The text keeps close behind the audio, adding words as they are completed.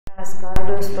नमस्कार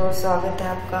दोस्तों, स्वागत है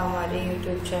आपका हमारे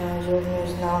YouTube चैनल जो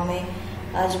न्यूज़ नाव में।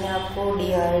 आज मैं आपको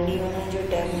DRDO ने जो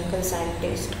टेक्निकल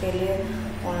साइंटिस्ट के लिए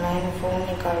ऑनलाइन फॉर्म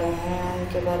निकाले हैं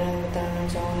उनके बारे में बताना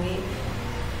चाहूँगी।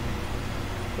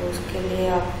 तो उसके लिए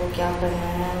आपको क्या करना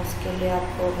है, उसके लिए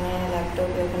आपको अपने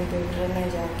लैपटॉप या कंप्यूटर में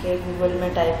जाके गूगल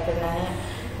में टाइप करना है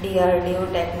DRDO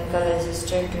टेक्निकल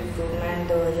असिस्टेंट रिक्रूटमेंट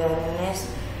 2019।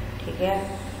 ठीक है,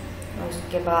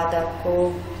 उसके बाद आपको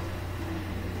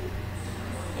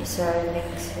इस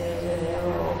लिंक से जो है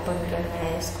वो ओपन करना है।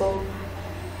 इसको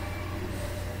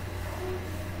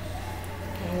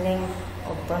लिंक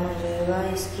ओपन हो जाएगा।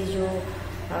 इसकी जो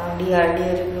DRDO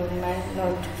recruitment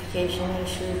notification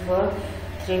issue for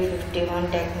 351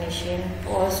 technician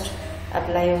post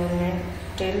apply होने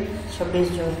टिल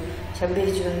 26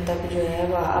 जून तक जो है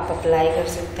वो आप अप्लाई कर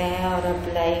सकते हैं। और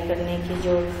अप्लाई करने की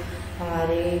जो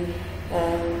हमारी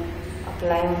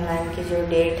अप्लाई ऑनलाइन की जो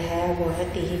डेट है वो है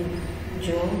 3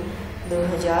 जून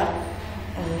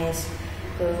 2019।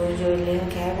 तो जो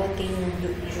लिंक है वो 3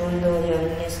 जून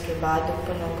 2019 के बाद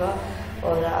ओपन होगा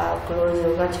और क्लोज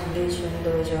होगा 26 जून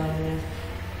 2019।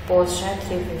 पोस्ट है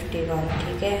 351।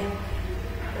 ठीक है,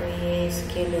 तो ये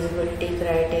इसके एलिजिबिलिटी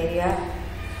क्राइटेरिया,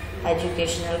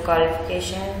 एजुकेशनल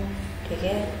क्वालिफिकेशन, ठीक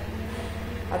है,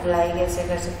 अप्लाई कैसे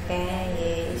कर सकते हैं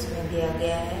ये इसमें दिया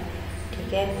गया है।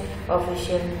 ठीक है,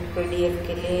 ऑफिशियल PDF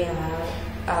के लिए यहाँ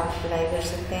आप अप्लाई कर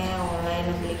सकते हैं। ऑनलाइन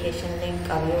एप्लीकेशन लिंक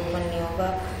अभी ओपन नहीं होगा,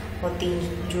 वो 3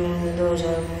 जून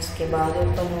 2019 के बाद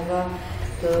ओपन होगा।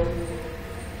 तो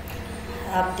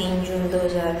आप 3 जून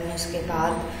 2019 के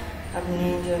बाद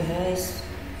अपने जो है इस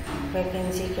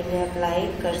वैकेंसी के लिए अप्लाई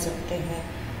कर सकते हैं।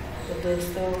 तो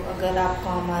दोस्तों, अगर आपको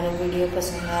हमारे वीडियो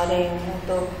पसंद आ रहे हों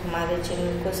तो हमारे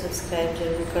चैनल को सब्सक्राइब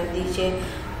जरूर कर दीजिए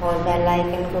और बेल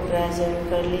आइकन को प्रेस जरूर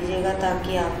कर लीजिएगा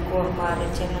ताकि आपको हमारे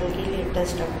चैनल की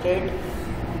लेटेस्ट अपडेट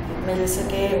मिल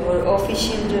सके। और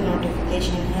ऑफिशियल जो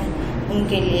नोटिफिकेशन है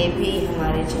उनके लिए भी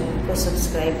हमारे चैनल को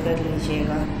सब्सक्राइब कर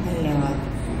लीजिएगा। धन्यवाद।